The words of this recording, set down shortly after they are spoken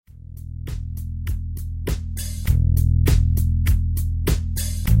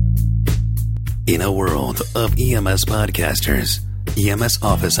In a world of EMS podcasters, EMS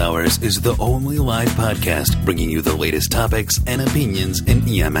Office Hours is the only live podcast bringing you the latest topics and opinions in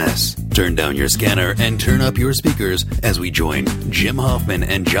EMS. Turn down your scanner and turn up your speakers as we join Jim Hoffman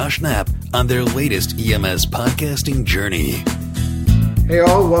and Josh Knapp on their latest EMS podcasting journey. Hey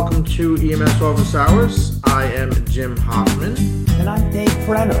all, welcome to EMS Office Hours. I am Jim Hoffman. And I'm Dave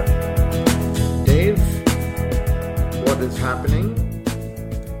Brenner. Dave, what is happening?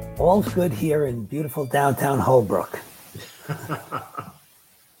 All's good here in beautiful downtown Holbrook.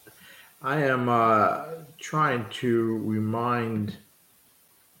 I am trying to remind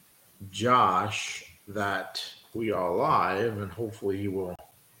Josh that we are live, and hopefully he will.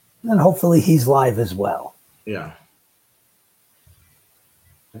 And hopefully he's live as well. Yeah.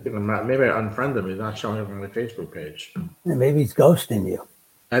 I think maybe I unfriend him. He's not showing up on my Facebook page. And maybe he's ghosting you.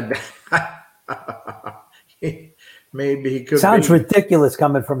 Maybe he could. Sounds ridiculous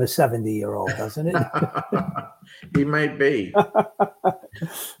coming from a 70-year-old, doesn't it? He might be.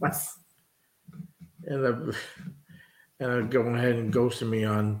 and going ahead and ghosting me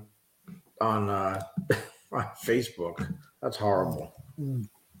on Facebook. That's horrible. I'm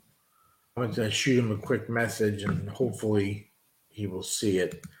going to shoot him a quick message, and hopefully he will see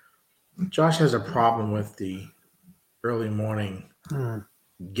it. Josh has a problem with the early morning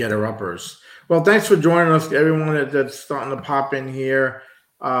getter-uppers. Well, thanks for joining us, everyone that's starting to pop in here.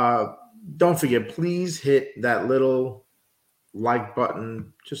 Don't forget, please hit that little like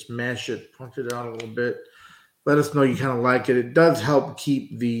button. Just mash it, punch it out a little bit. Let us know you kind of like it. It does help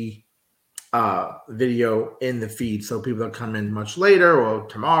keep the video in the feed, so people that come in much later or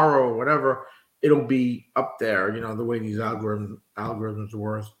tomorrow or whatever, it'll be up there. You know, the way these algorithms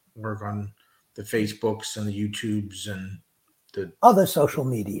work on the Facebooks and the YouTubes and the other social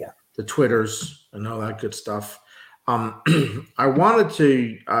media, the Twitters and all that good stuff. I wanted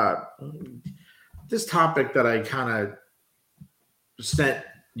to this topic that I kind of sent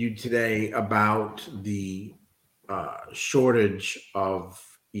you today about the shortage of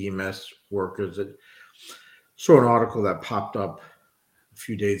EMS workers. I saw an article that popped up a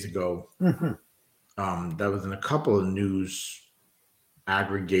few days ago. That was in a couple of news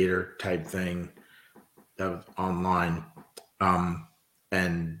aggregator type thing that was online.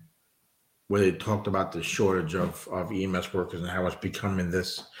 And where they talked about the shortage of EMS workers and how it's becoming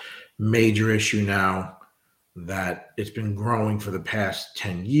this major issue now, that it's been growing for the past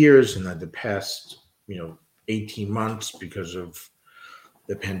 10 years and that the past 18 months because of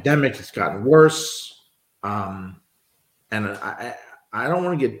the pandemic, it's gotten worse. And I don't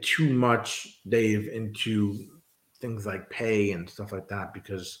want to get too much, Dave, into things like pay and stuff like that,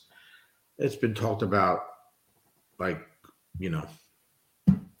 because it's been talked about I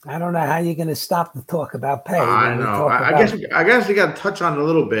don't know how you're going to stop the talk about pay. I know. I guess we got to touch on it a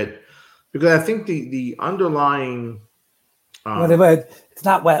little bit, because I think the underlying. It's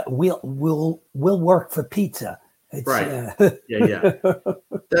not what we'll work for pizza. It's, right. Yeah.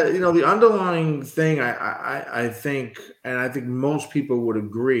 The underlying thing I think, and I think most people would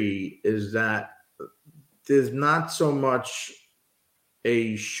agree, is that there's not so much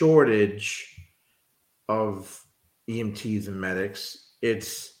a shortage of EMTs and medics.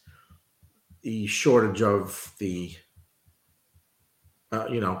 It's the shortage of the,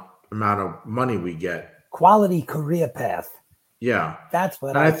 amount of money we get. Quality career path. Yeah. That's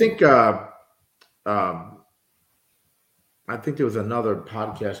what I think. I think there was another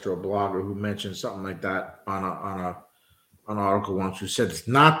podcaster or blogger who mentioned something like that on an article once, who said it's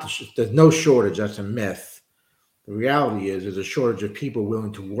not, there's no shortage. That's a myth. The reality is there's a shortage of people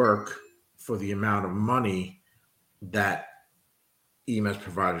willing to work for the amount of money that EMS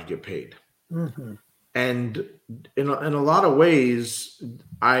providers get paid. And in a lot of ways,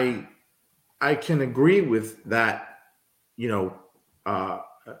 I can agree with that,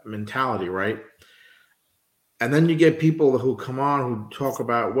 mentality, right? And then you get people who come on who talk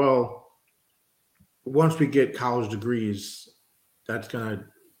about, well, once we get college degrees, that's going to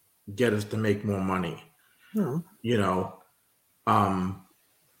get us to make more money,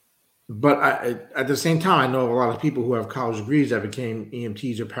 But at the same time, I know of a lot of people who have college degrees that became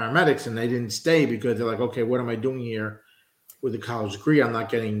EMTs or paramedics, and they didn't stay because they're like, okay, what am I doing here with a college degree? I'm not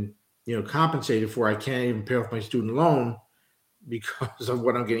getting, compensated for. I can't even pay off my student loan because of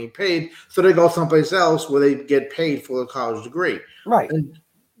what I'm getting paid. So they go someplace else where they get paid for a college degree. Right. And,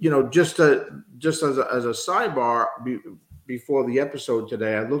 just as a sidebar, before the episode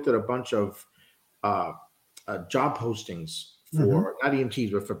today, I looked at a bunch of job postings for not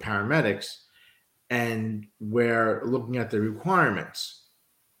EMTs, but for paramedics, and we're looking at the requirements,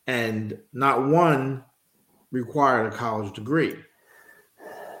 and not one required a college degree.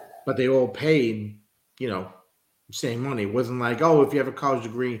 but they all paid, same money. It wasn't like, oh, if you have a college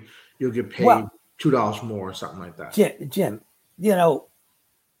degree, you'll get paid Well, $2 more or something like that. Jim,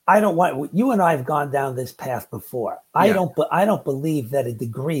 I don't want you and I have gone down this path before. Yeah. I don't believe that a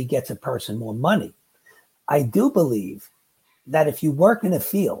degree gets a person more money. I do believe that if you work in a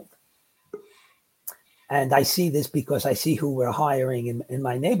field, and I see this because I see who we're hiring in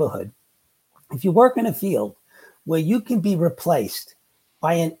my neighborhood, if you work in a field where you can be replaced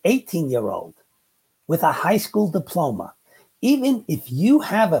by an 18-year-old with a high school diploma, even if you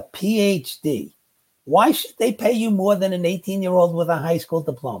have a PhD, why should they pay you more than an 18-year-old with a high school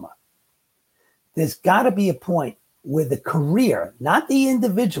diploma? There's got to be a point where the career, not the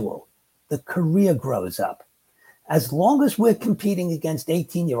individual, the career grows up. As long as we're competing against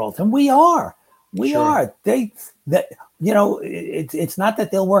 18-year-olds, and we are, it's not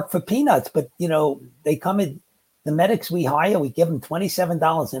that they'll work for peanuts, but they come in, the medics we hire, we give them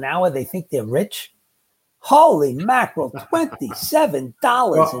 $27 an hour. They think they're rich. Holy mackerel,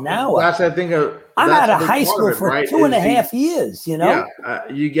 $27 an hour. That's I think I'm out of high school for right? 2.5 years, Yeah,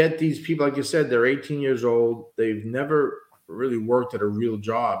 you get these people, like you said, they're 18 years old. They've never really worked at a real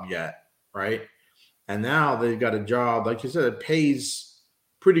job yet, right? And now they've got a job, like you said, it pays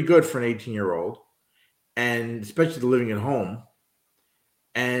pretty good for an 18-year-old, and especially living at home,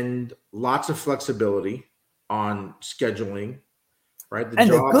 and lots of flexibility on scheduling, right?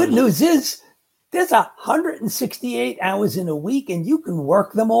 The good news is there's 168 hours in a week, and you can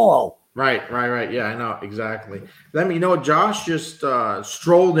work them all. Right. Yeah, I know. Exactly. Josh just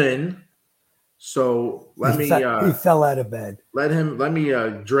strolled in. So he fell out of bed. Let me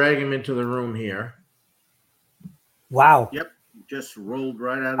drag him into the room here. Wow. Yep. Just rolled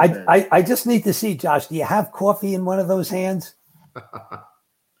right out of bed. I just need to see, Josh, do you have coffee in one of those hands?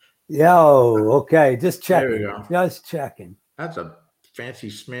 Yo, okay. Just checking. There we go. Just checking. That's a fancy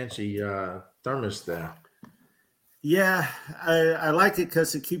schmancy thermos there. Yeah, I like it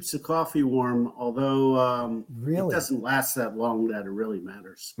because it keeps the coffee warm, although it doesn't last that long that it really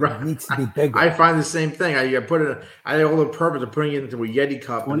matters. Right. It needs to be bigger. I find the same thing. I had all the purpose of putting it into a Yeti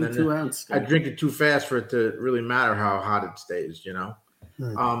cup, 22 and then ounce. I drink it too fast for it to really matter how hot it stays,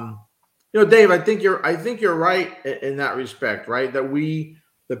 Hmm. Dave, I think you're right in that respect, right? That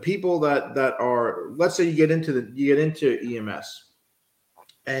the people that are, let's say you get into EMS.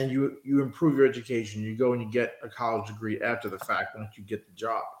 And you improve your education. You go and you get a college degree after the fact once you get the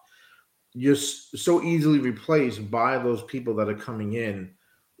job. You're so easily replaced by those people that are coming in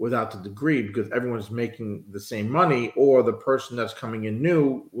without the degree because everyone's making the same money, or the person that's coming in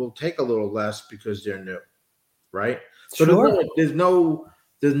new will take a little less because they're new, right? So sure.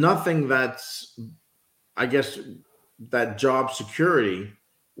 there's nothing that's, I guess, that job security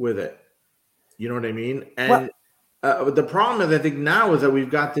with it. You know what I mean? And the problem is, I think now is that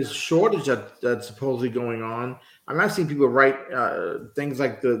we've got this shortage that's supposedly going on. I've seen people write things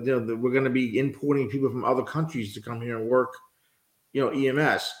like we're going to be importing people from other countries to come here and work,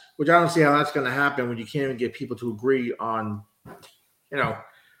 EMS, which I don't see how that's going to happen when you can't even get people to agree on,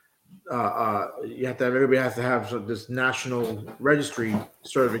 everybody has to have this national registry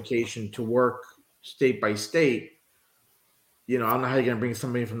certification to work state by state. I don't know how you're going to bring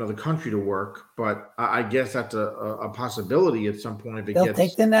somebody from another country to work, but I guess that's a possibility at some point. They'll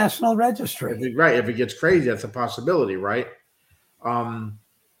take the national registry. If it gets crazy, that's a possibility, right? But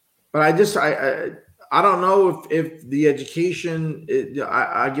I don't know if the education,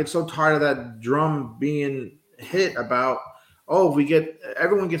 I get so tired of that drum being hit about, if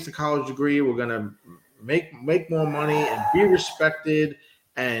everyone gets a college degree, we're going to make more money and be respected.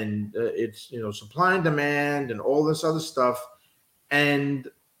 And it's, supply and demand and all this other stuff. And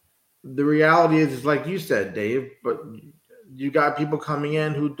the reality is like you said, Dave, but you got people coming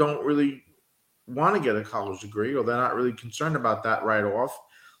in who don't really want to get a college degree, or they're not really concerned about that right off,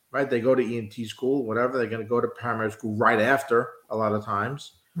 right? They go to EMT school, whatever. They're going to go to paramedic school right after a lot of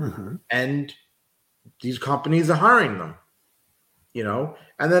times. Mm-hmm. And these companies are hiring them,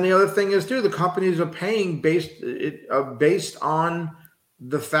 And then the other thing is, too, the companies are paying based on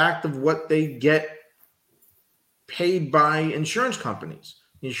the fact of what they get paid by insurance companies.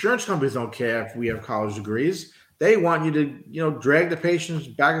 The insurance companies don't care if we have college degrees. They want you to, drag the patients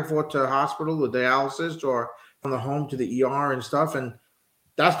back and forth to the hospital or dialysis or from the home to the ER and stuff. And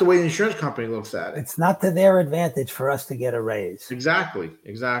that's the way the insurance company looks at it. It's not to their advantage for us to get a raise. Exactly.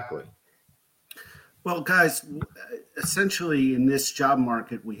 Well, guys, essentially in this job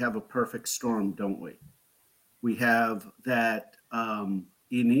market, we have a perfect storm, don't we? We have that an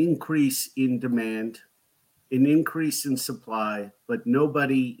increase in demand, an increase in supply, but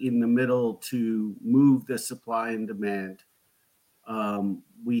nobody in the middle to move the supply and demand.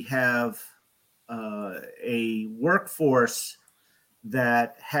 We have a workforce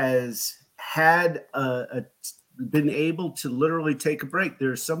that has had been able to literally take a break.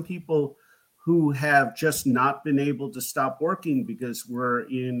 There are some people who have just not been able to stop working because we're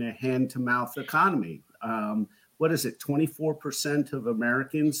in a hand-to-mouth economy. What is it? 24% of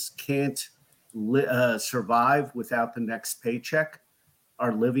Americans can't survive without the next paycheck,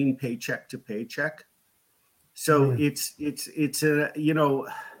 are living paycheck to paycheck. So it's a, you know,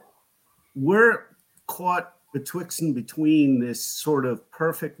 we're caught betwixt and between this sort of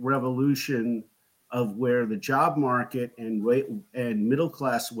perfect revolution of where the job market and middle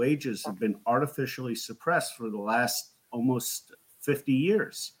class wages have been artificially suppressed for the last almost 50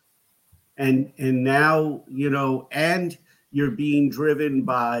 years. And now, you know, and you're being driven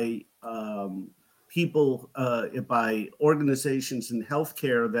by people, by organizations in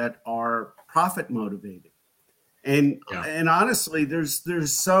healthcare that are profit motivated. And honestly,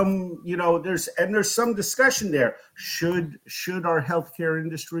 there's some, you know, there's some discussion there. Should our healthcare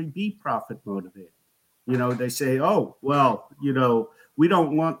industry be profit motivated? You know, they say, oh, well, you know, we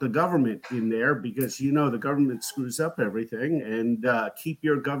don't want the government in there because, you know, the government screws up everything, and keep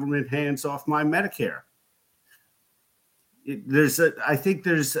your government hands off my Medicare. I think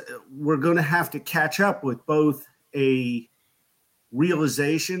we're going to have to catch up with both a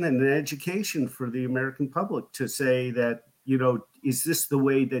realization and an education for the American public to say that, you know, is this the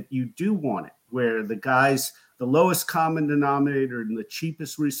way that you do want it, where the lowest common denominator and the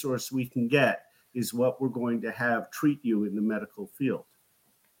cheapest resource we can get is what we're going to have treat you in the medical field.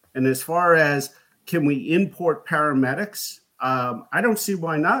 And as far as can we import paramedics, I don't see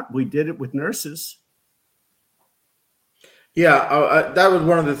why not. We did it with nurses. Yeah, that was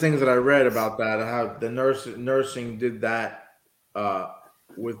one of the things that I read about that, how the nursing did that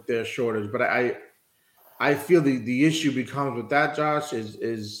with their shortage. But I feel the issue becomes with that, Josh,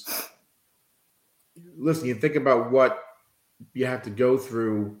 is listen, you think about what you have to go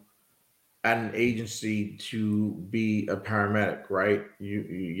through at an agency to be a paramedic, right?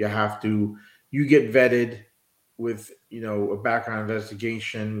 You get vetted with, you know, a background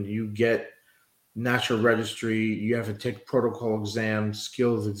investigation, you get national registry, you have to take protocol exams,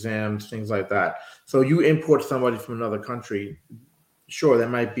 skills exams, things like that. So you import somebody from another country, sure, they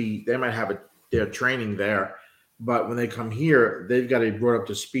might have their training there, but when they come here, they've got to be brought up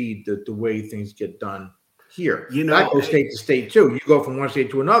to speed the way things get done here. You know, that goes state to state too. You go from one state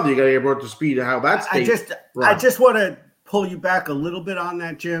to another, you got to get brought up to speed of how that state. I just want to pull you back a little bit on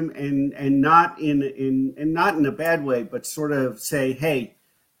that, Jim, and not in a bad way, but sort of say, hey,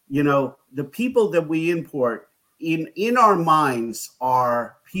 you know, the people that we import in our minds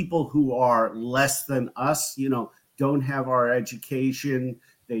are people who are less than us, you know, don't have our education,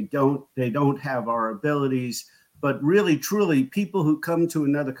 they don't have our abilities. But really, truly, people who come to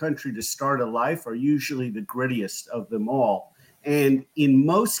another country to start a life are usually the grittiest of them all. And in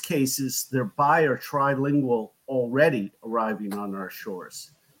most cases, they're bi or trilingual already arriving on our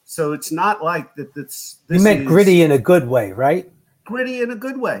shores. So it's not like that. You meant gritty in a good way, right? Gritty in a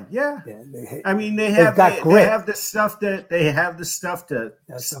good way, yeah. I mean, they have the stuff to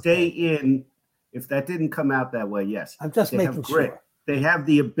stay in. If that didn't come out that way, yes. I'm just making sure. They have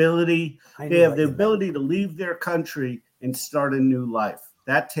the ability. They have the ability to leave their country and start a new life.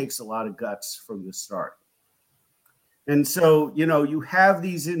 That takes a lot of guts from the start. And so, you know, you have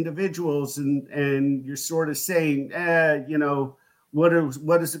these individuals, and you're sort of saying, you know, what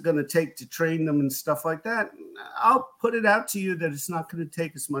is it going to take to train them and stuff like that? I'll put it out to you that it's not going to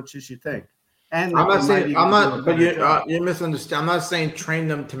take as much as you think. And you misunderstand. I'm not saying train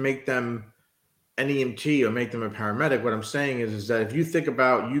them to make them an EMT or make them a paramedic. What I'm saying is that if you think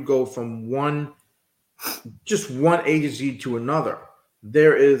about, you go from one agency to another,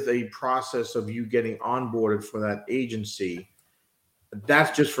 there is a process of you getting onboarded for that agency.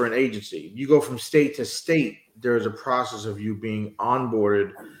 That's just for an agency. You go from state to state, there's a process of you being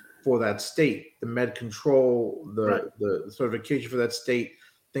onboarded for that state, the med control, the certification for that state,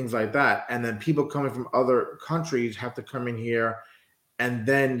 things like that. And then people coming from other countries have to come in here and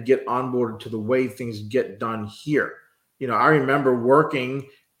then get onboarded to the way things get done here. You know, I remember working,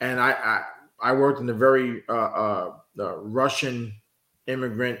 and I worked in a very Russian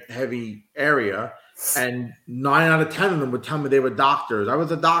immigrant heavy area, and 9 out of 10 of them would tell me they were doctors. I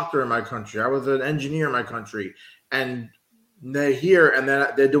was a doctor in my country. I was an engineer in my country. And they're here, and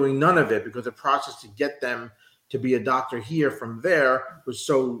they're doing none of it because the process to get them to be a doctor here from there was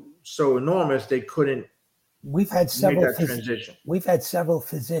so enormous they couldn't. We've had several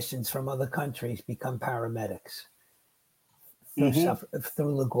physicians from other countries become paramedics through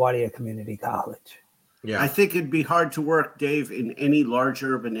LaGuardia Community College. Yeah. I think it'd be hard to work, Dave, in any large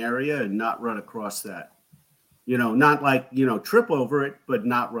urban area and not run across that. Not like, trip over it, but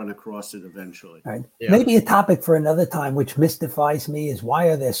not run across it eventually. Right. Yeah. Maybe a topic for another time, which mystifies me, is why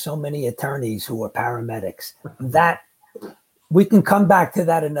are there so many attorneys who are paramedics? That we can come back to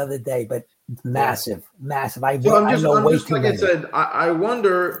that another day, but massive. I know way too like many. I said, I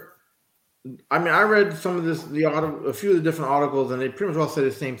wonder. I mean, I read some of this, a few of the different articles, and they pretty much all say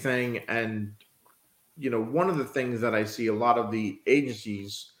the same thing. And one of the things that I see a lot of the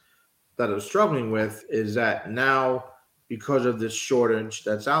agencies that are struggling with is that now, because of this shortage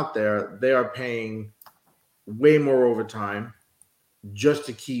that's out there, they are paying way more overtime just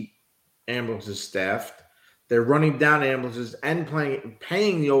to keep ambulances staffed. They're running down ambulances and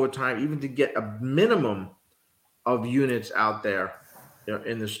paying the overtime even to get a minimum of units out there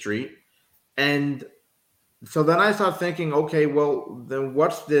in the street. And so then I start thinking, okay, well, then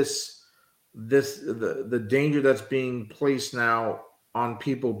what's the danger that's being placed now on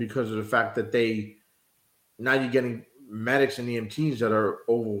people because of the fact that now you're getting medics and EMTs that are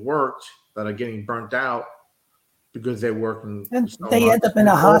overworked, that are getting burnt out because they're working. And so they much. end up in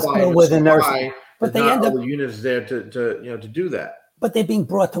a hospital with a nurse. But they end up the units there to do that. But they're being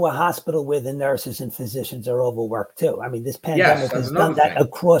brought to a hospital where the nurses and physicians are overworked too. I mean, this pandemic has done that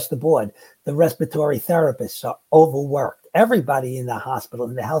across the board. The respiratory therapists are overworked. Everybody in the hospital,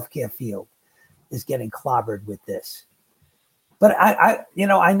 in the healthcare field, is getting clobbered with this. But I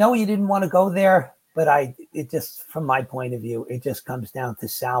know you didn't want to go there, but it just, from my point of view, it just comes down to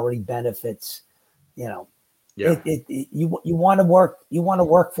salary, benefits. Yeah. You want a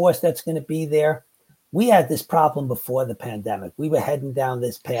workforce that's going to be there. We had this problem before the pandemic. We were heading down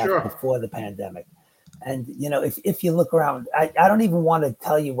this path before the pandemic. And, if you look around, I don't even want to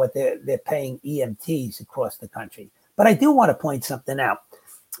tell you what they're paying EMTs across the country. But I do want to point something out.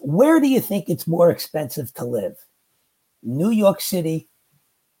 Where do you think it's more expensive to live? New York City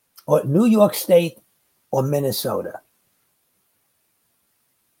or New York State or Minnesota?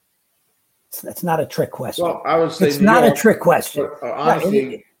 That's not a trick question. Well, I would say it's not a trick question.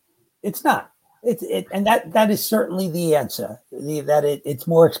 Honestly, it's not. And that is certainly the answer. It's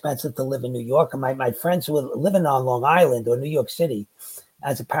more expensive to live in New York. And my friends who are living on Long Island or New York City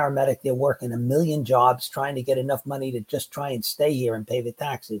as a paramedic, they're working a million jobs trying to get enough money to just try and stay here and pay the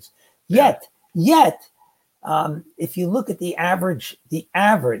taxes. Yet, if you look at the average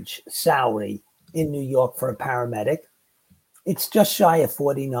salary in New York for a paramedic, it's just shy of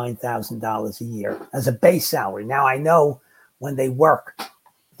 $49,000 a year as a base salary. Now I know when they work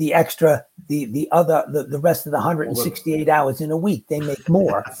the extra, the rest of the 168 hours in a week, they make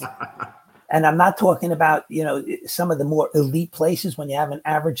more. And I'm not talking about, some of the more elite places when you have an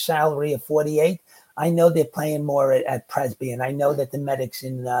average salary of 48. I know they're paying more at Presby, and I know that the medics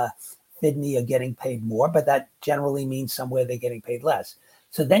in Sydney are getting paid more, but that generally means somewhere they're getting paid less.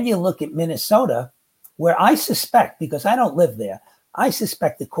 So then you look at Minnesota, where I suspect, because I don't live there, I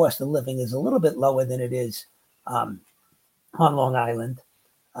suspect the cost of living is a little bit lower than it is on Long Island.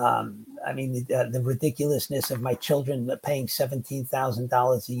 The ridiculousness of my children paying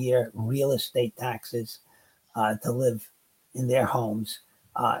 $17,000 a year real estate taxes to live in their homes.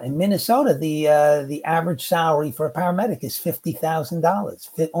 In Minnesota, the average salary for a paramedic is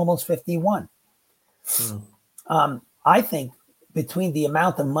 $50,000, almost 51. I think between the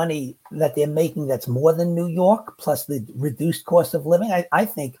amount of money that they're making, that's more than New York, plus the reduced cost of living, I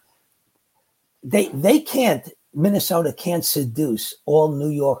think Minnesota can't seduce all New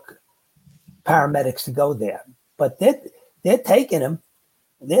York paramedics to go there, but they're taking them.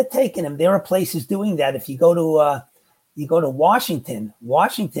 There are places doing that. If you go to Washington,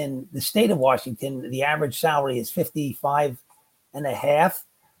 the state of Washington, the average salary is 55 and a half.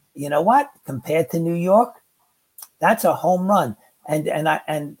 You know what? Compared to New York, that's a home run.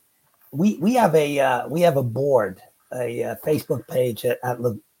 And we have a board, a Facebook page at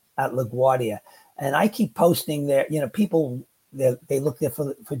LaGuardia, and I keep posting there. People they look there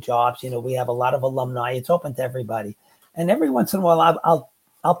for jobs. We have a lot of alumni. It's open to everybody, and every once in a while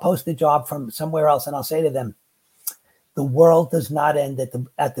I'll post a job from somewhere else, and I'll say to them, the world does not end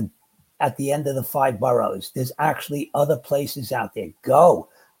at the end of the 5 boroughs. There's actually other places out there. Go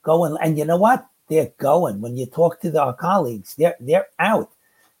and you know what? They're going. When you talk to our colleagues, they're out.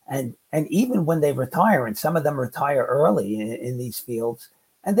 And even when they retire, and some of them retire early in these fields,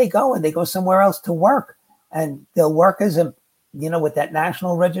 and they go somewhere else to work, and they'll work as with that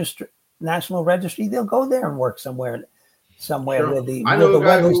national registry, they'll go there and work somewhere sure. where the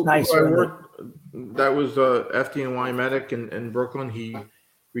weather's nicer. That was FDNY medic in Brooklyn. He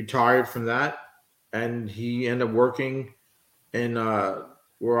retired from that, and he ended up working in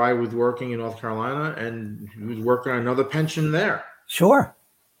where I was working in North Carolina, and he was working on another pension there. Sure.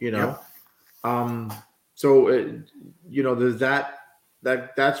 You know, so there's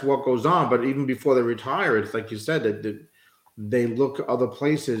that's what goes on. But even before they retire, it's like you said that they look at other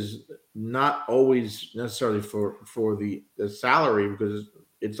places, not always necessarily for the salary, because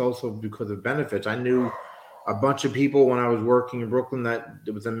it's also because of benefits. I knew a bunch of people when I was working in Brooklyn that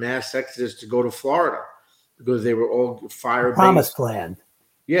there was a mass exodus to go to Florida because they were all fire-based. Promised land.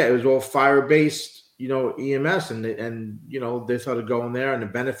 Yeah, it was all fire-based, EMS, and they started going there, and the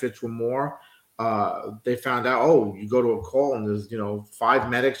benefits were more. They found out, you go to a call and there's 5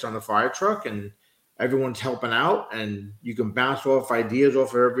 medics on the fire truck, and everyone's helping out, and you can bounce off ideas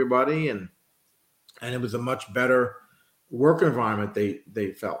off of everybody, and it was a much better work environment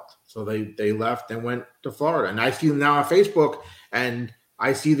they felt. So they left and went to Florida, and I see them now on Facebook, and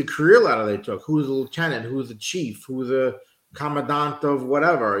I see the career ladder they took. Who's a lieutenant? Who's a chief? Who's a commandant of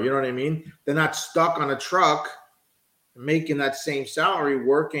whatever? You know what I mean? They're not stuck on a truck making that same salary,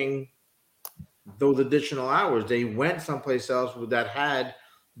 working those additional hours. They went someplace else that had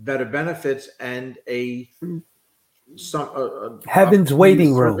better benefits and heaven's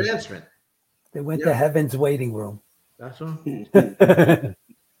waiting room advancement. They went to heaven's waiting room. That's what.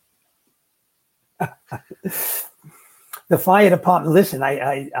 The fire department. Listen,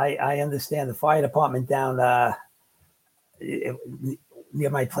 I understand the fire department down near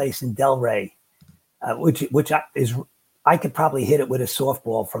my place in Delray, which I could probably hit it with a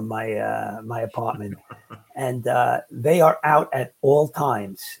softball from my apartment, and they are out at all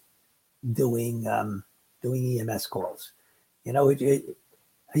times doing EMS calls.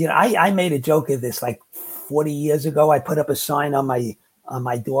 I made a joke of this like 40 years ago. I put up a sign on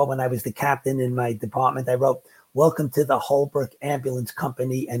my door when I was the captain in my department. I wrote, "Welcome to the Holbrook Ambulance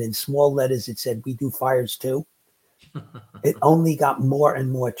Company," and in small letters it said, "We do fires too." It only got more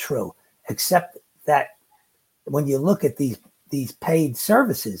and more true, except that when you look at these paid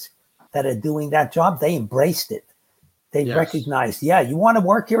services that are doing that job, they embraced it. They recognized, you want to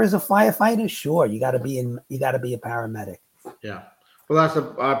work here as a firefighter? Sure, you got to be a paramedic. Yeah. Well, that's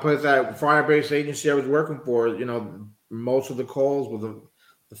I put that fire-based agency I was working for. Most of the calls with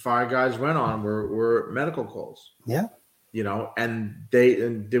the fire guys went on were medical calls. Yeah. And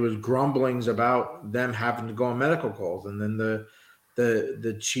there was grumblings about them having to go on medical calls, and then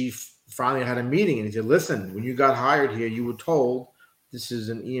the chief finally had a meeting, and he said, "Listen, when you got hired here, you were told this is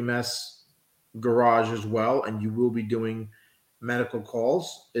an EMS garage as well, and you will be doing medical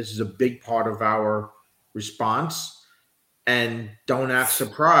calls. This is a big part of our response, and don't act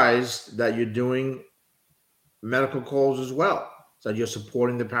surprised that you're doing medical calls as well. So you're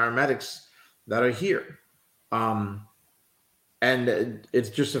supporting the paramedics that are here." And it's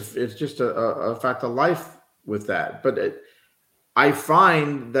just a fact of life with that. But I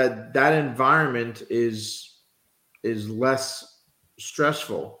find that environment is less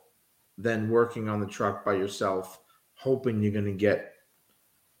stressful than working on the truck by yourself, hoping you're going to get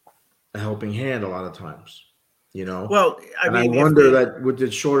a helping hand a lot of times. Well, I wonder that with the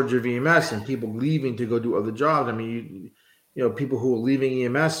shortage of EMS and people leaving to go do other jobs. People who are leaving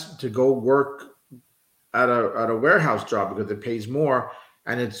EMS to go work at a warehouse job because it pays more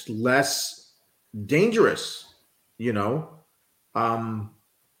and it's less dangerous, because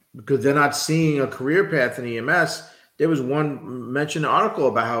they're not seeing a career path in EMS. There was one mentioned article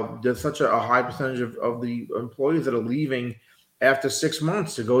about how there's such a high percentage of the employees that are leaving after 6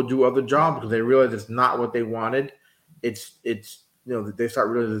 months to go do other jobs because they realize it's not what they wanted. They start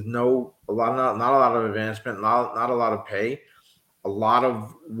realizing there's not a lot of advancement, not a lot of pay, a lot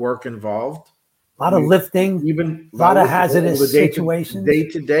of work involved. A lot of lifting, even a lot of hazardous situations. Day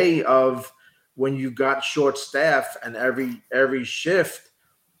to day of when you got short staff and every shift,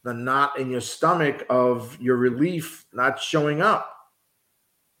 the knot in your stomach of your relief not showing up.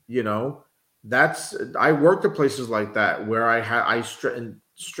 I worked at places like that where I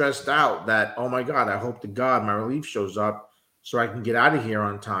stressed out that, oh my God, I hope to God my relief shows up so I can get out of here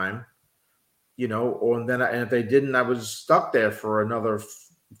on time. And if they didn't, I was stuck there for another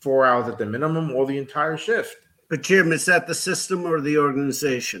 4 hours at the minimum or the entire shift. But Jim, is that the system or the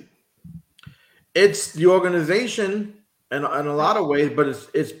organization? It's the organization in a lot of ways, but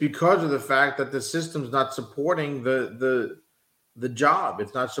it's because of the fact that the system's not supporting the job.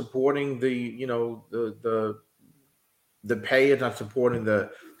 It's not supporting the pay. It's not supporting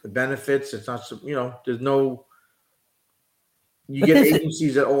the benefits. It's not, there's no. You get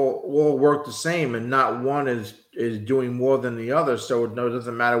agencies that all work the same, and not one is doing more than the other. So it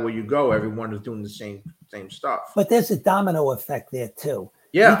doesn't matter where you go; everyone is doing the same stuff. But there's a domino effect there too.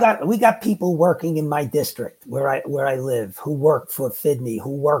 Yeah. We got people working in my district where I live who work for Fidney,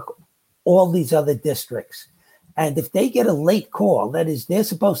 who work all these other districts. And if they get a late call, that is,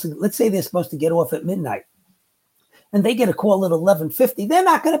 let's say they're supposed to get off at midnight, and they get a call at 11:50, they're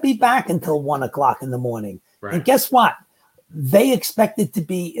not going to be back until 1:00 in the morning. Right. And guess what? They expected to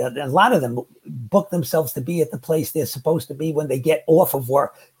be, a lot of them book themselves to be at the place they're supposed to be when they get off of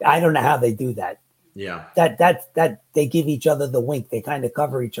work. I don't know how they do that. Yeah. That they give each other the wink. They kind of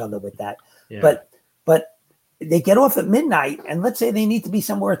cover each other with that. Yeah. But they get off at midnight, and let's say they need to be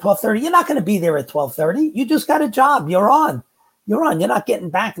somewhere at 12:30. You're not going to be there at 12:30. You just got a job. You're on. You're not getting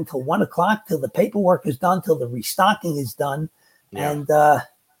back until 1:00, till the paperwork is done, till the restocking is done. Yeah. And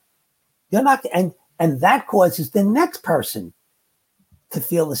you're not, and that causes the next person to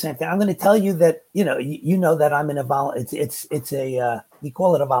feel the same thing. I'm going to tell you that, you know that I'm in a it's a we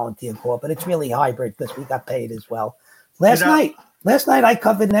call it a volunteer corps, but it's really hybrid because we got paid as well. Last night I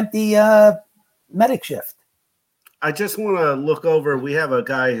covered an empty medic shift. I just want to look over. We have a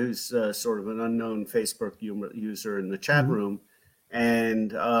guy who's sort of an unknown Facebook user in the chat room, and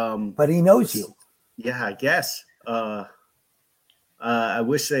but he knows you. Yeah, I guess. I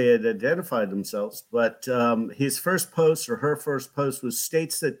wish they had identified themselves, but his first post or her first post was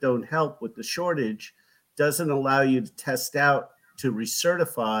states that don't help with the shortage doesn't allow you to test out to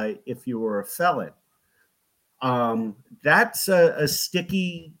recertify if you were a felon. That's a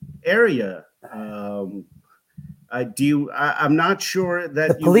sticky area. I'm not sure that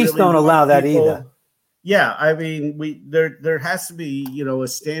the police really don't allow that either. Yeah, I mean, there has to be, a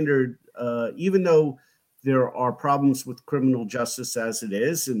standard, even though there are problems with criminal justice as it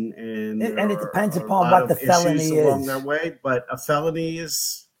is, and it depends upon what the felony is along that way. But a felony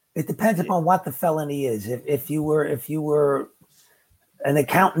is. It depends upon what the felony is. If you were an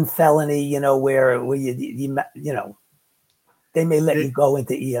accountant felony, where you they may let you go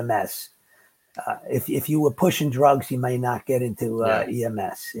into EMS. If you were pushing drugs, you may not get into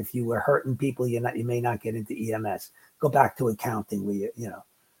EMS. If you were hurting people, you may not get into EMS. Go back to accounting, where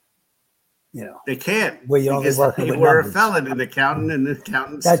they can't. Where you only work with numbers. We're a felon in accountant, and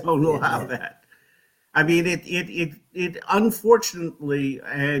accountants don't allow that. I mean, it unfortunately,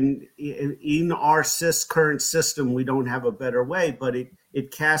 and in our current system, we don't have a better way, but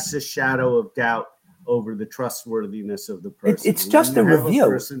it casts a shadow of doubt over the trustworthiness of the person. It's just a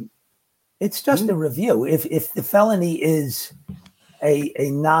review. It's just a review. If the felony is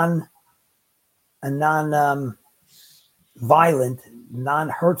a non-violent,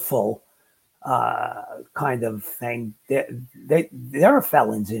 non-hurtful kind of thing, there are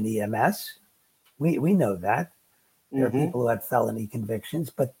felons in EMS. We know that. There are people who had felony convictions,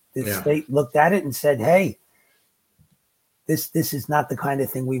 but the state looked at it and said, "Hey, this is not the kind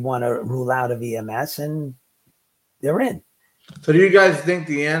of thing we want to rule out of EMS," and they're in. So do you guys think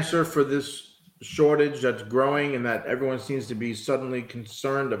the answer for this shortage that's growing and that everyone seems to be suddenly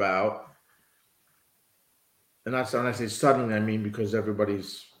concerned about, and that's when I say suddenly, I mean because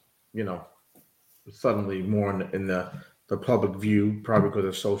everybody's, suddenly more in the public view, probably because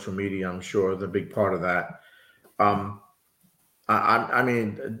of social media, I'm sure, the big part of that. I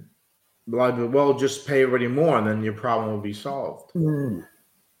mean, well, just pay everybody more and then your problem will be solved.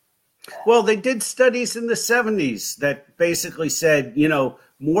 Well, they did studies in the 70s that basically said,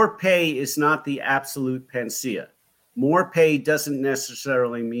 more pay is not the absolute panacea. More pay doesn't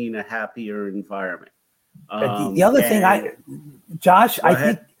necessarily mean a happier environment. The other thing, Josh,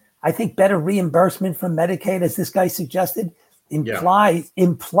 I think better reimbursement from Medicaid, as this guy suggested, implies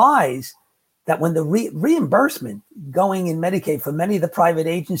that when the reimbursement going in Medicaid for many of the private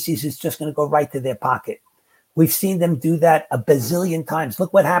agencies is just going to go right to their pocket. We've seen them do that a bazillion times.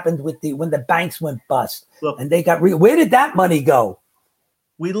 Look what happened when the banks went bust. Look, and they got where did that money go?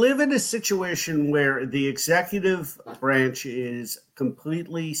 We live in a situation where the executive branch is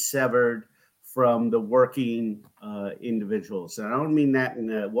completely severed from the working individuals. And I don't mean that in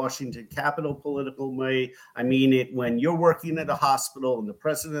a Washington Capitol political way. I mean it when you're working at a hospital and the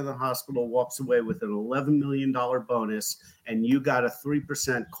president of the hospital walks away with an $11 million bonus and you got a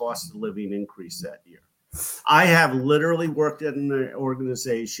 3% cost of living increase that year. I have literally worked at an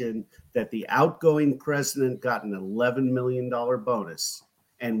organization that the outgoing president got an $11 million bonus.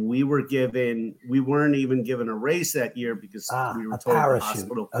 And we weren't even given a raise that year because we were told the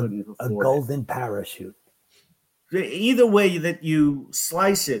hospital couldn't afford a golden parachute. Either way that you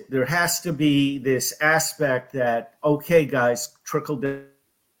slice it, there has to be this aspect that, okay, guys, trickle down.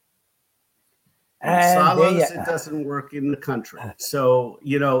 Silos, it doesn't work in the country. So,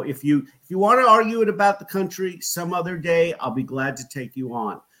 if you want to argue it about the country some other day, I'll be glad to take you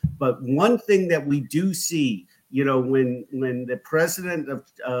on. But one thing that we do see when the president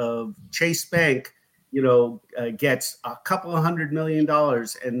of Chase Bank, gets a couple of $100 million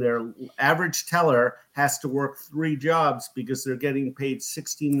and their average teller has to work 3 jobs because they're getting paid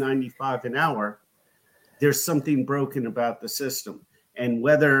 $16.95 an hour, there's something broken about the system. And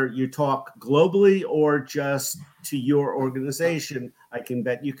whether you talk globally or just to your organization, I can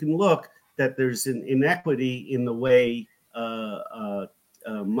bet you can look that there's an inequity in the way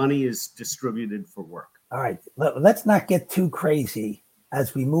money is distributed for work. All right, let's not get too crazy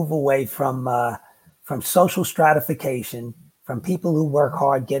as we move away from social stratification, from people who work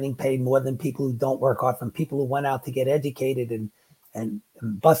hard getting paid more than people who don't work hard, from people who went out to get educated and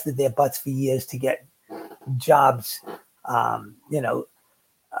busted their butts for years to get jobs.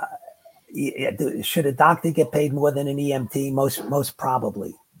 Should a doctor get paid more than an EMT? Most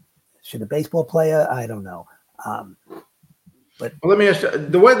probably. Should a baseball player? I don't know. But let me ask you,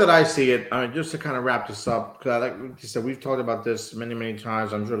 the way that I see it, just to kind of wrap this up, because like you said, we've talked about this many, many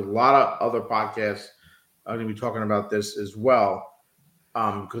times. I'm sure a lot of other podcasts are going to be talking about this as well,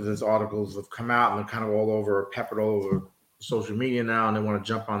 because there's articles have come out and they're kind of all over, peppered all over social media now, and they want to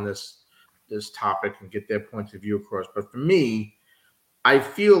jump on this topic and get their points of view across. But for me, I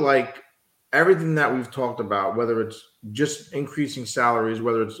feel like everything that we've talked about, whether it's just increasing salaries,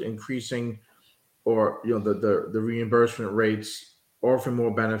 whether it's increasing or the reimbursement rates, offering more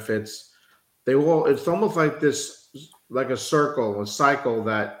benefits, it's almost like this, like a cycle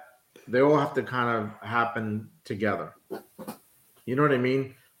that they all have to kind of happen together. You know what I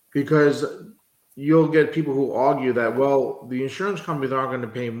mean? Because you'll get people who argue that, well, the insurance companies aren't going to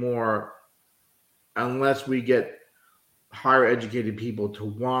pay more unless we get higher educated people to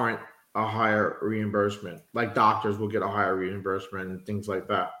warrant a higher reimbursement, like doctors will get a higher reimbursement and things like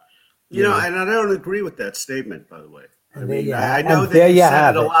that. And I don't agree with that statement, by the way. I I know that you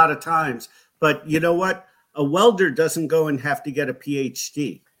said it a lot of times, but you know what? A welder doesn't go and have to get a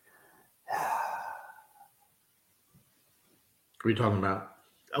PhD. What are you talking about?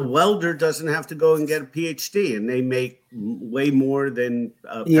 A welder doesn't have to go and get a PhD, and they make way more than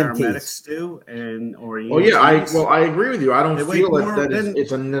paramedics do, or EMTs. Well, yeah, I agree with you. I don't feel that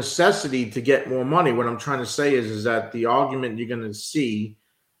it's a necessity to get more money. What I'm trying to say is that the argument you're going to see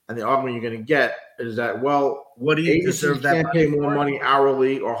and the argument you're going to get is that, well, what do you deserve that? Can't pay more money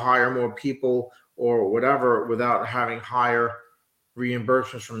hourly or hire more people or whatever without having higher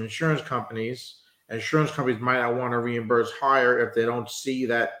reimbursements from insurance companies. Insurance companies might not want to reimburse higher if they don't see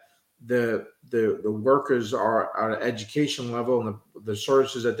that the workers are at an education level and the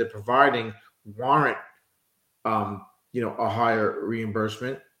services that they're providing warrant a higher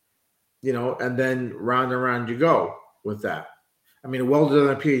reimbursement, and then round and round you go with that. I mean, a welder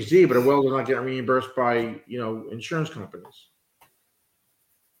doesn't have a PhD, but a welder's not getting reimbursed by insurance companies.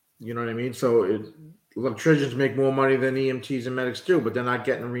 You know what I mean? So electricians make more money than EMTs and medics do, but they're not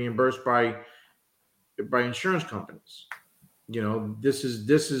getting reimbursed by insurance companies. This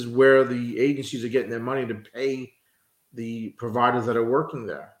is where the agencies are getting their money to pay the providers that are working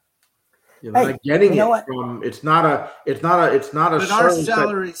there. They're getting it from. It's not a. But our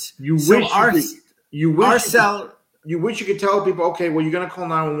salaries. You wish you could tell people, okay, well, you're going to call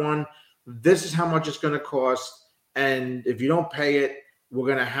 911. This is how much it's going to cost, and if you don't pay it, we're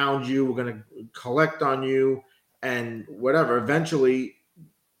going to hound you. We're going to collect on you, and whatever. Eventually,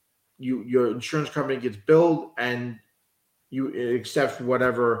 your insurance company gets billed, and you accept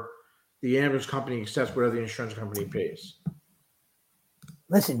whatever the ambulance company accepts, whatever the insurance company pays.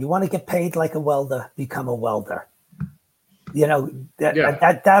 Listen, you want to get paid like a welder, become a welder.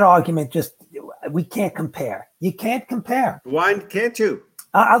 That argument we can't compare. You can't compare. Why can't you?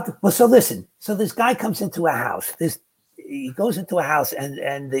 So listen. So this guy comes into a house. He goes into a house,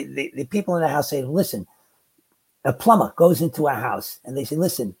 and the people in the house say, listen, a plumber goes into a house, and they say,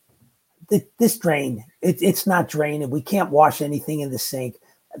 listen, this drain, it's not draining. We can't wash anything in the sink.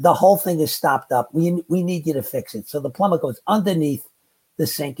 The whole thing is stopped up. We need you to fix it. So the plumber goes underneath the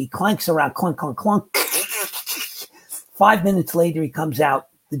sink. He clanks around, clunk, clunk, clunk. 5 minutes later, he comes out.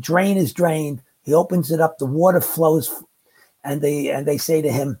 The drain is drained. He opens it up. The water flows, and they say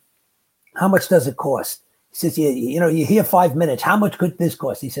to him, "How much does it cost?" He says, "You're here 5 minutes. How much could this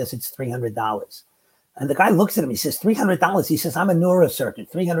cost?" He says, "It's $300." And the guy looks at him. He says, $300. He says, "I'm a neurosurgeon.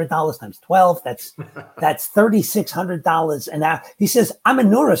 $300 times 12. That's $3,600 an hour." He says, "I'm a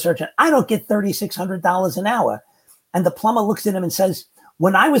neurosurgeon. I don't get $3,600 an hour." And the plumber looks at him and says,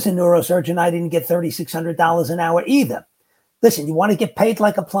 "When I was a neurosurgeon, I didn't get $3,600 an hour either." Listen, you want to get paid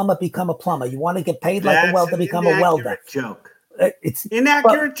like a plumber, become a plumber. You want to get paid like a welder, become a welder. Joke. It's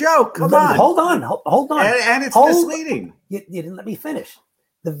inaccurate joke. Come on. Hold on. And it's misleading. You didn't let me finish.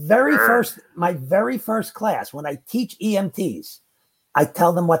 My very first class, when I teach EMTs, I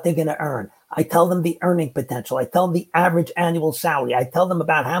tell them what they're going to earn. I tell them the earning potential. I tell them the average annual salary. I tell them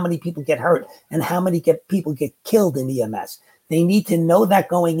about how many people get hurt and how many people get killed in EMS. They need to know that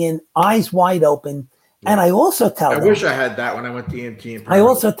going in, eyes wide open. Yeah. And I also tell them. I wish I had that when I went to EMT. I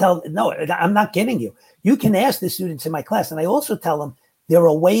also tell, no, I'm not kidding you. You can ask the students in my class. And I also tell them there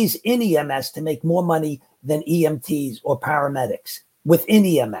are ways in EMS to make more money than EMTs or paramedics within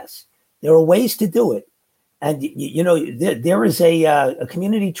EMS. There are ways to do it. And, you know, there is a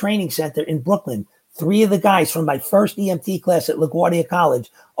community training center in Brooklyn. 3 of the guys from my first EMT class at LaGuardia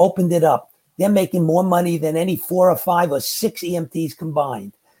College opened it up. They're making more money than any 4 or 5 or 6 EMTs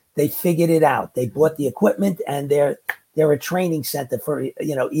combined. They figured it out. They bought the equipment, and they're a training center for,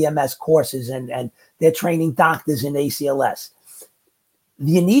 you know, EMS courses, and they're training doctors in ACLS.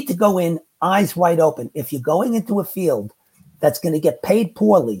 You need to go in eyes wide open. If you're going into a field that's going to get paid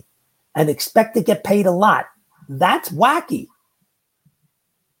poorly and expect to get paid a lot, that's wacky.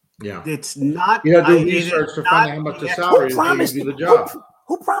 Yeah. It's not. You have to do research to find out how much the salary is to do the job.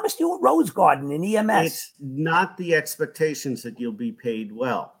 Who promised you a rose garden in EMS? It's not the expectations that you'll be paid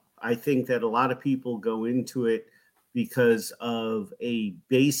well. I think that a lot of people go into it because of a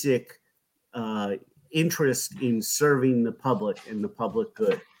basic interest in serving the public and the public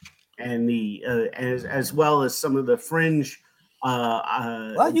good, and as well as some of the fringe.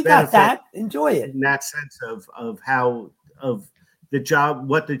 Well, you got that. Enjoy it in that sense of how the job,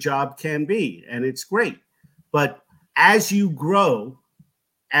 what the job can be, and it's great. But as you grow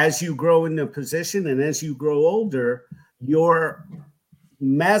in the position, and as you grow older, your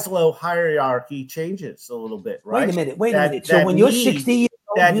Maslow hierarchy changes a little bit, right? Wait a minute. So when you're 60 years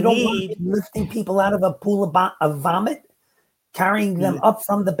old, you don't want to be lifting people out of a pool of vomit, carrying them up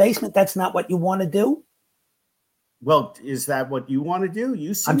from the basement. That's not what you want to do. Well, is that what you want to do?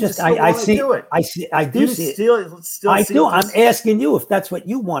 You seem do it. I do see it. I do. I'm asking you if that's what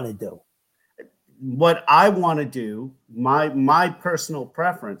you want to do. What I want to do, my personal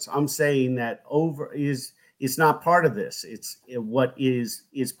preference, I'm saying that is not part of this. What is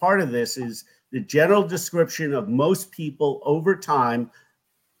part of this is the general description of most people over time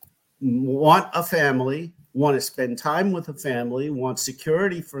want a family, want to spend time with a family, want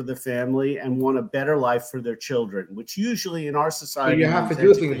security for the family, and want a better life for their children, which usually in our society. So you have to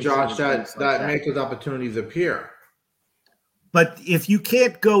do things, Josh, that make those opportunities appear. But if you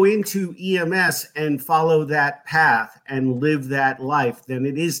can't go into EMS and follow that path and live that life, then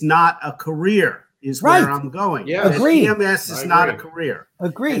it is not a career, is right. Where I'm going. Yeah, agreed. EMS is not a career.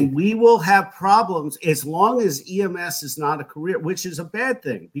 Agreed. And we will have problems as long as EMS is not a career, which is a bad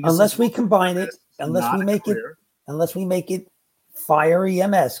thing. Unless we combine it, unless we make it fire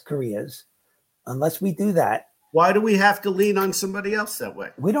EMS careers, unless we do that. Why do we have to lean on somebody else that way?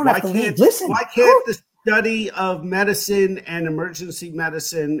 We don't have to lean. Listen. Why can't the study of medicine and emergency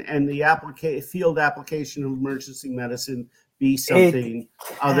medicine and the field application of emergency medicine be something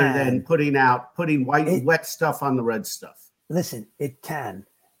other than putting wet stuff on the red stuff? Listen, it can,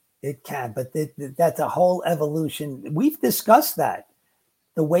 but that's a whole evolution. We've discussed that,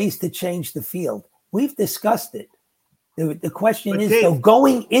 the ways to change the field. We've discussed it. The question is, though,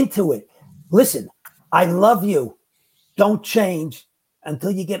 going into it, listen, I love you. Don't change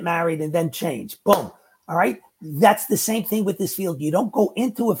until you get married and then change. Boom. All right. That's the same thing with this field. You don't go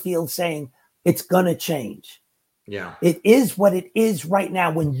into a field saying it's going to change. Yeah. It is what it is right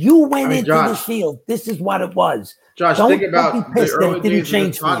now. When you went into this field, this is what it was. Josh, think about the early days of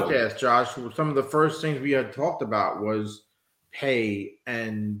this podcast, Josh. Some of the first things we had talked about was pay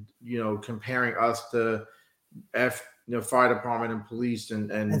and, comparing us to fire department and police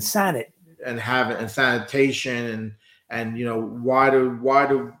and sanitation and why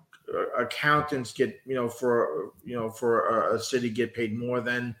do accountants get for a city get paid more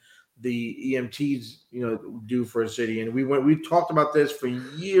than the EMTs do for a city, and we talked about this for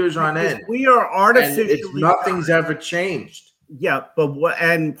years on end. We are artificially nothing's ever changed. Yeah,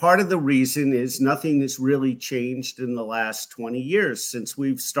 and part of the reason is nothing has really changed in the last 20 years since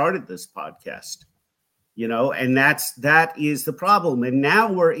we've started this podcast. And that is the problem. And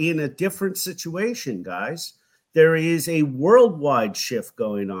now we're in a different situation, guys. There is a worldwide shift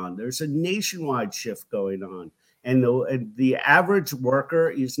going on. There's a nationwide shift going on. And the average worker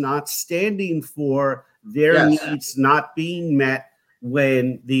is not standing for their needs not being met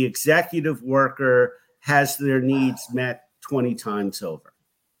when the executive worker has their needs met 20 times over.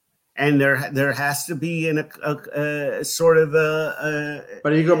 And there has to be a sort of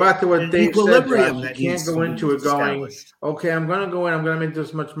But you go back to what Dave said, Josh, you can't go into it going, okay, I'm going to go in, I'm going to make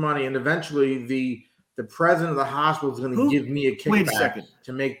this much money, and eventually the the president of the hospital is going to give me a kickback wait a second.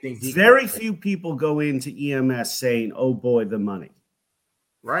 To make things equal. Very few people go into EMS saying, "Oh boy, the money."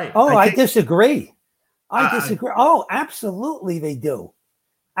 Right. Oh, I disagree. I disagree. Oh, absolutely, they do.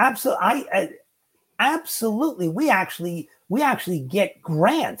 Absolutely, absolutely. We actually get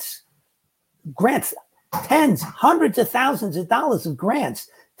grants, tens, hundreds of thousands of dollars of grants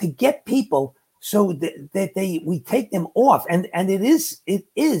to get people so that we take them off, and it is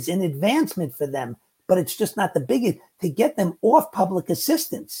an advancement for them, but it's just not the biggest to get them off public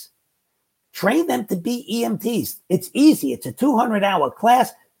assistance. Train them to be EMTs. It's easy. It's a 200-hour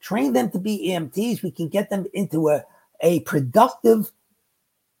class. Train them to be EMTs. We can get them into a productive,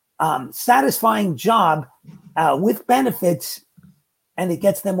 satisfying job with benefits, and it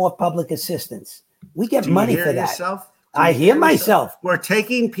gets them off public assistance. We get money for that. Yourself? I hear myself. We're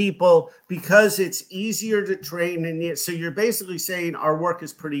taking people because it's easier to train, and so you're basically saying our work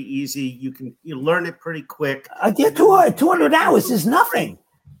is pretty easy. You learn it pretty quick. 200 hours is nothing.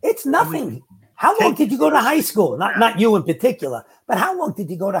 It's nothing. How long did you go to high school? Not you in particular, but how long did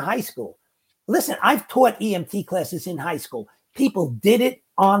you go to high school? Listen, I've taught EMT classes in high school. People did it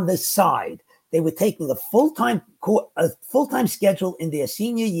on the side. They were taking a full-time schedule in their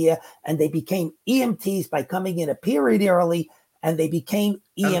senior year, and they became EMTs by coming in a period early, and they became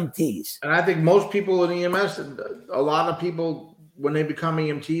EMTs. And I think most people in EMS, a lot of people, when they become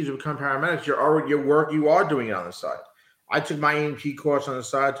EMTs or become paramedics, you are doing it on the side. I took my EMT course on the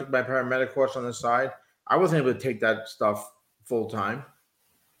side, took my paramedic course on the side. I wasn't able to take that stuff full-time.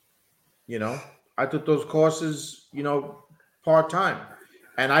 I took those courses, part-time.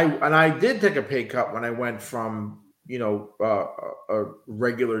 And I did take a pay cut when I went from, a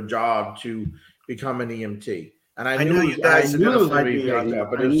regular job to become an EMT. And I knew you guys are going to fight me on that.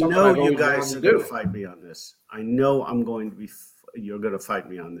 But I know you guys are going to fight me on this. I know you're going to fight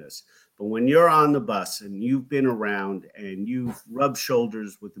me on this. But when you're on the bus and you've been around and you've rubbed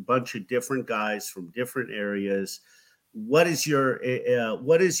shoulders with a bunch of different guys from different areas, what is your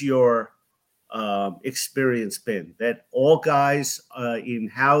experience been? That all guys in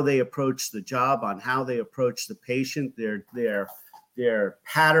how they approach the job, on how they approach the patient, their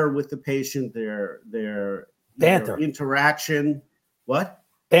patter with the patient, their banter, interaction,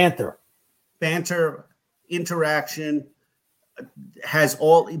 banter, interaction has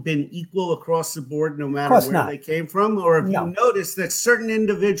all been equal across the board, no matter where they came from? Or have you noticed that certain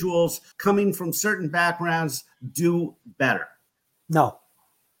individuals coming from certain backgrounds do better? No.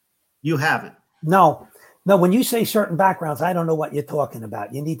 You haven't? No. When you say certain backgrounds, I don't know what you're talking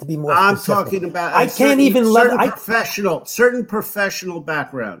about. You need to be more specific. I'm talking about certain professional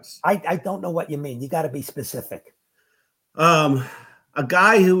backgrounds. I don't know what you mean. You got to be specific. A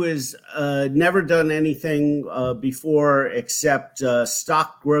guy who has never done anything before except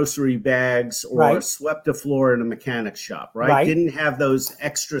stock grocery bags or swept a floor in a mechanic shop, right? Didn't have those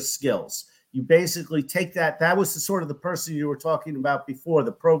extra skills. You basically take that. That was the person you were talking about before,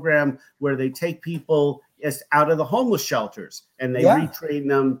 the program where they take people out of the homeless shelters and they retrain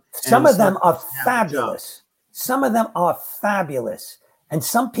them. Some of them are fabulous. Some of them are fabulous. And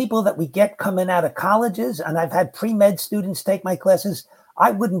some people that we get coming out of colleges, and I've had pre-med students take my classes,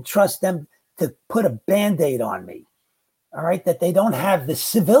 I wouldn't trust them to put a Band-Aid on me. All right, that they don't have the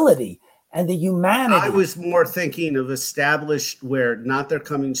civility and the humanity. I was more thinking of established where not they're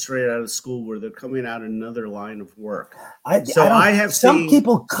coming straight out of school, where they're coming out another line of work. I have seen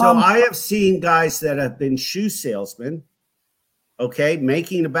guys that have been shoe salesmen,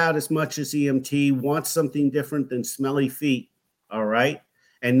 making about as much as EMT, want something different than smelly feet. All right.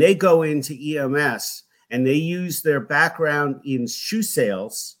 And they go into EMS and they use their background in shoe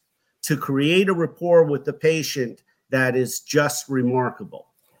sales to create a rapport with the patient that is just remarkable.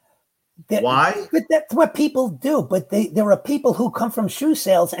 Why? But that's what people do. But there are people who come from shoe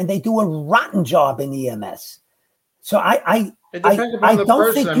sales and they do a rotten job in EMS. So I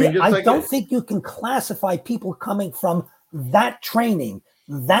don't think you can classify people coming from that training,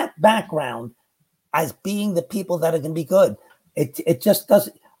 that background, as being the people that are going to be good. It just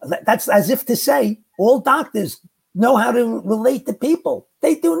doesn't. That's as if to say all doctors know how to relate to people.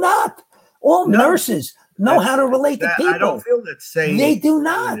 They do not. All nurses know how to relate to people. I don't feel that saying they do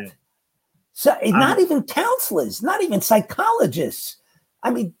not. So not even counselors, not even psychologists.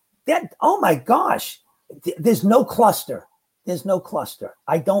 I mean, oh my gosh, there's no cluster. There's no cluster.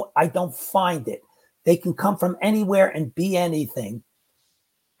 I don't find it. They can come from anywhere and be anything.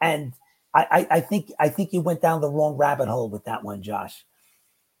 And I think you went down the wrong rabbit hole with that one, Josh.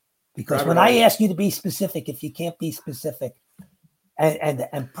 Because when I ask you to be specific, if you can't be specific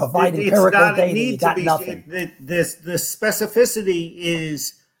and provide empirical data, you got nothing. The specificity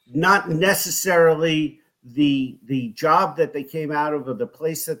is not necessarily the job that they came out of or the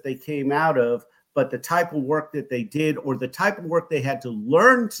place that they came out of, but the type of work that they did or the type of work they had to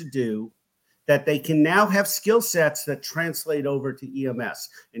learn to do, that they can now have skill sets that translate over to EMS.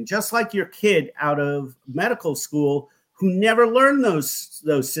 And just like your kid out of medical school who never learned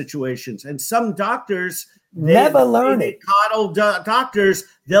those situations, and some doctors never learn it. Coddle doctors,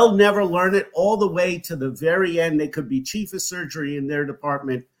 they'll never learn it all the way to the very end. They could be chief of surgery in their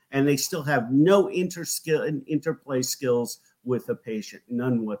department, and they still have no interplay skills with a patient,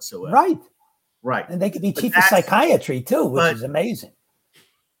 none whatsoever. Right. And they could be chief of psychiatry too, which is amazing.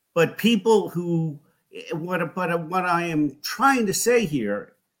 But people who, what I am trying to say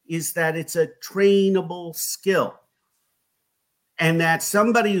here is that it's a trainable skill. And that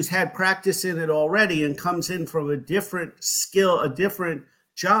somebody who's had practice in it already and comes in from a different skill, a different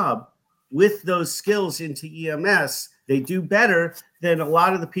job with those skills into EMS, they do better than a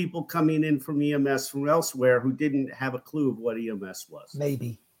lot of the people coming in from EMS from elsewhere who didn't have a clue of what EMS was.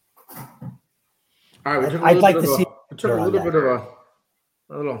 Maybe. All right, I'd like to see. We took a little bit of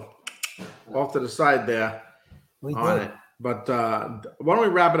a little off to the side there on it. But why don't we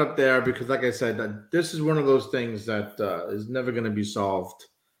wrap it up there? Because like I said, this is one of those things that is never going to be solved.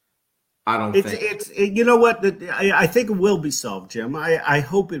 I don't think. You know what? I think it will be solved, Jim. I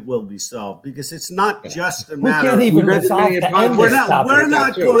hope it will be solved because it's not just a matter. We can't even resolve the end. We're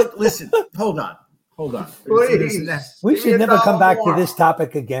not going. Listen, hold on. Please. We should never come back to this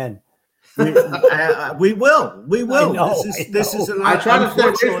topic again. We will. This is an. I try to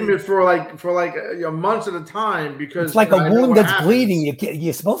stay away from it for like months at a time because it's like a wound that's bleeding.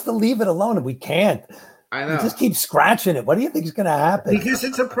 You're supposed to leave it alone, and we can't. I know. You just keep scratching it. What do you think is going to happen? Because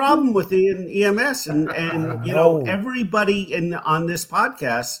it's a problem with the EMS, and you know everybody on this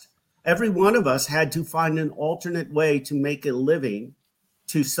podcast, every one of us had to find an alternate way to make a living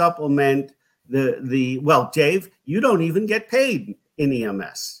to supplement the. Well, Dave, you don't even get paid in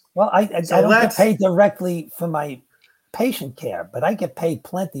EMS. Well, I don't get paid directly for my patient care, but I get paid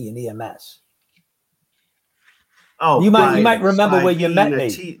plenty in EMS. Oh, you might remember where you met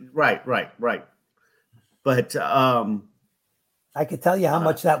me. Right. But I could tell you how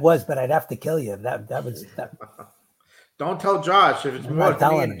much that was, but I'd have to kill you. That was. Don't tell Josh if it's more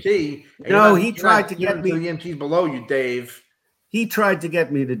than EMT. No, he tried to get me. The EMT's below you, Dave. He tried to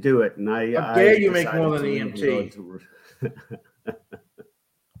get me to do it, and I. How dare you make more than EMT?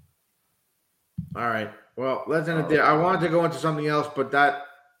 All right. Well, let's end it there. I wanted to go into something else, but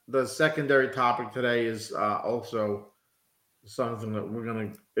the secondary topic today is also something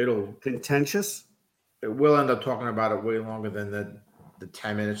that it'll contentious. We'll end up talking about it way longer than the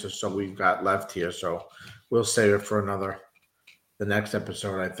 10 minutes or so we've got left here. So we'll save it for the next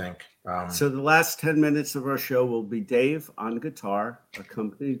episode, I think. So the last 10 minutes of our show will be Dave on guitar,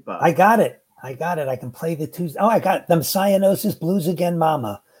 accompanied by. I got it. I can play the Tuesday. Oh, I got them Cyanosis Blues Again,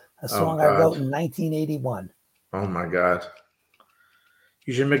 Mama. A song I wrote in 1981. Oh my God!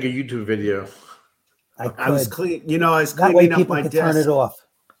 You should make a YouTube video. I was clean. I was cleaning up my desk. Turn it off.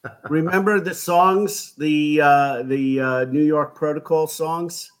 Remember the songs, the New York Protocol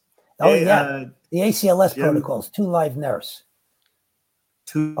songs? Oh yeah, the ACLS protocols. 2 Live Nurse.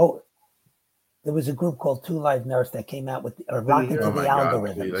 There was a group called 2 Live Nurse that came out with Rock Into the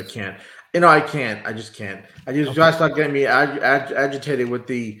Algorithms. I can't. I can't. I just can't. Josh started getting me agitated with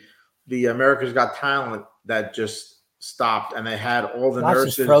the America's Got Talent that just stopped, and they had all the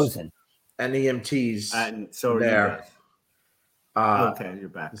nurses frozen and EMTs and so there. Okay, you're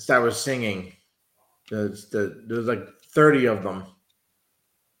back. That was singing. There's like 30 of them.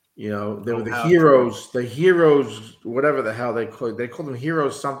 They were the heroes, whatever the hell they called them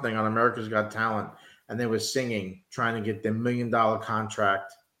heroes something on America's Got Talent, and they were singing, trying to get their $1 million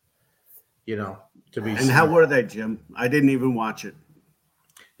contract. To be. And how were they, Jim? I didn't even watch it.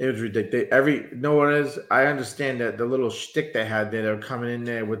 It was ridiculous. I understand that the little shtick they had there, they were coming in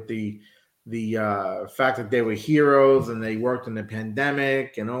there with the fact that they were heroes and they worked in the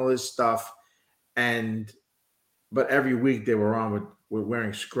pandemic and all this stuff, but every week they were on with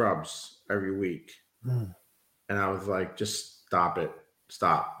wearing scrubs every week, and I was like, just stop it,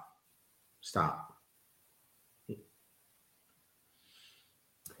 stop.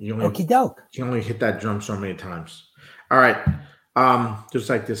 You only hit that drum so many times. All right. Just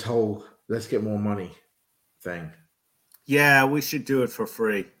like this whole let's get more money thing. Yeah, we should do it for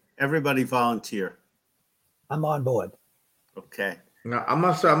free. Everybody volunteer. I'm on board. Okay. No, I'm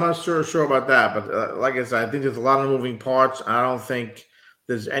not sure about that, but like I said, I think there's a lot of moving parts. I don't think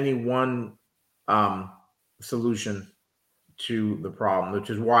there's any one solution to the problem, which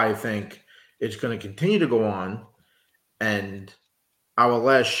is why I think it's going to continue to go on, and our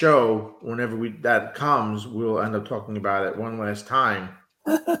last show, whenever that comes, we'll end up talking about it one last time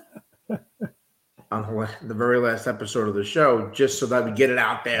on the very last episode of the show, just so that we get it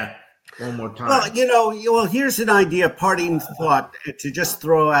out there one more time. Well, here's an idea, parting thought to just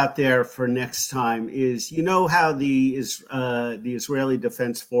throw out there for next time is, how the Israeli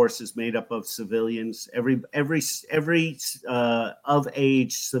Defense Force is made up of civilians. Every of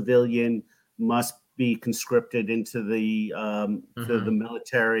age civilian must be conscripted into the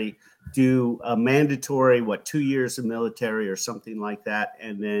military, do a mandatory 2 years of military or something like that,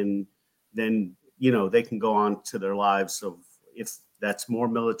 and then they can go on to their lives of, if that's more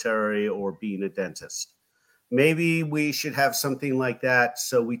military or being a dentist. Maybe we should have something like that,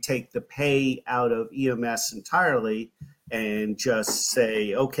 so we take the pay out of EMS entirely and just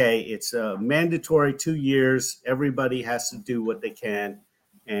say, okay, it's a mandatory 2 years. Everybody has to do what they can.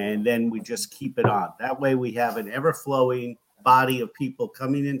 And then we just keep it on. That way we have an ever-flowing body of people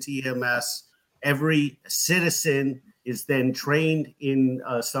coming into EMS. Every citizen is then trained in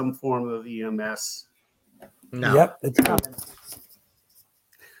some form of EMS. No. Yep, it's coming.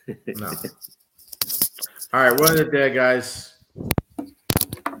 No. All right, we're in it there, guys.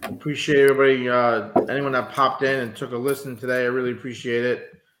 Appreciate everybody. Anyone that popped in and took a listen today, I really appreciate it.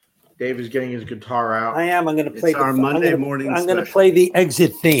 Dave is getting his guitar out. I am. I'm going to play our Monday morning. I'm going to play the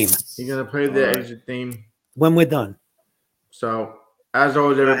exit theme. You're going to play the exit theme when we're done. So, as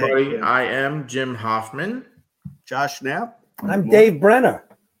always, everybody, I am Jim Hoffman. Josh Knapp. I'm Dave Brenner.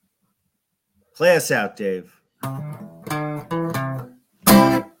 Play us out, Dave.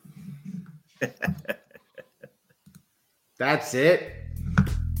 That's it.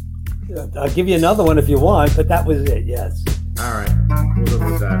 I'll give you another one if you want, but that was it. Yes. All right. We'll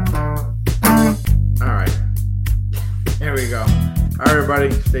live with that. All right. There we go. All right,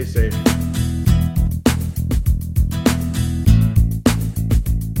 everybody. Stay safe.